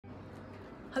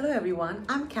Hello everyone,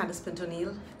 I'm Candice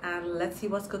Pinto-Neal and let's see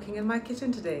what's cooking in my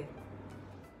kitchen today.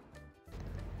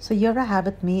 So here I have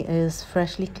with me is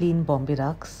freshly cleaned Bombay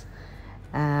ducks,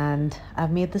 and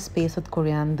I've made this paste with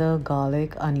coriander,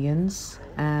 garlic, onions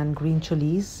and green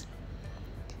chilies,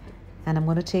 and I'm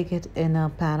going to take it in a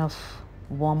pan of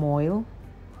warm oil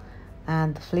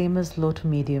and the flame is low to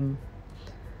medium.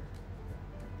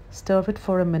 Stir it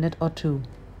for a minute or two.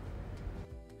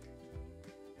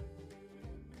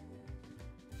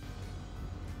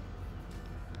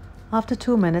 After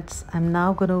 2 minutes, I'm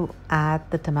now going to add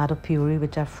the tomato puree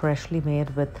which I've freshly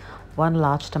made with one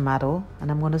large tomato,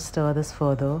 and I'm going to stir this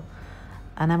further,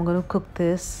 and I'm going to cook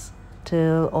this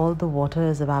till all the water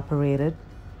is evaporated.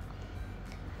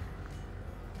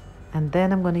 And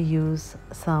then I'm going to use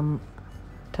some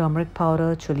turmeric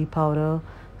powder, chili powder,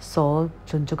 salt,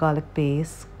 ginger garlic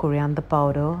paste, coriander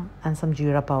powder and some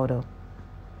jeera powder.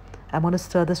 I'm going to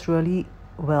stir this really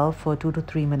well for 2 to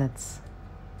 3 minutes.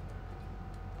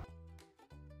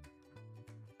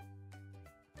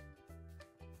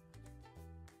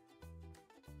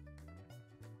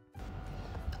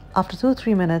 After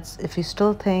 2-3 minutes, if you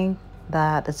still think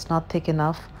that it's not thick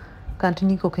enough,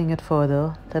 continue cooking it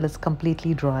further till it's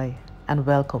completely dry and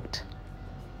well cooked.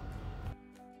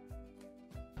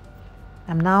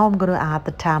 And now I'm going to add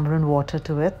the tamarind water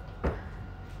to it.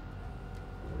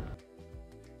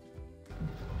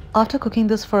 After cooking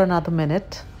this for another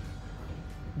minute,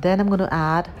 then I'm going to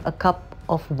add a cup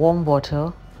of warm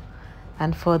water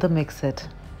and further mix it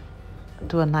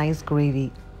to a nice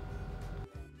gravy.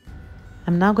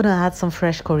 I'm now going to add some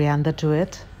fresh coriander to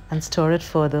it and stir it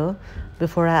further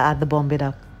before I add the Bombay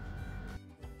duck.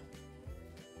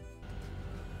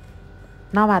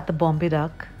 Now add the Bombay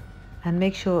duck and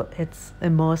make sure it's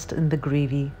immersed in the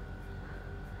gravy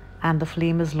and the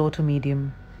flame is low to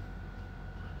medium.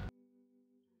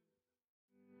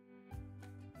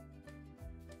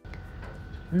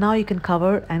 Now you can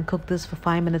cover and cook this for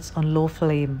 5 minutes on low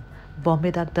flame.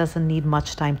 Bombay duck doesn't need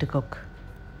much time to cook.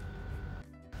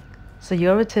 So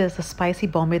here it is, the spicy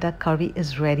Bombay duck curry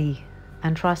is ready,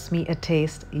 and trust me, it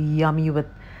tastes yummy with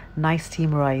nice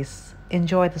steamed rice.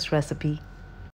 Enjoy this recipe.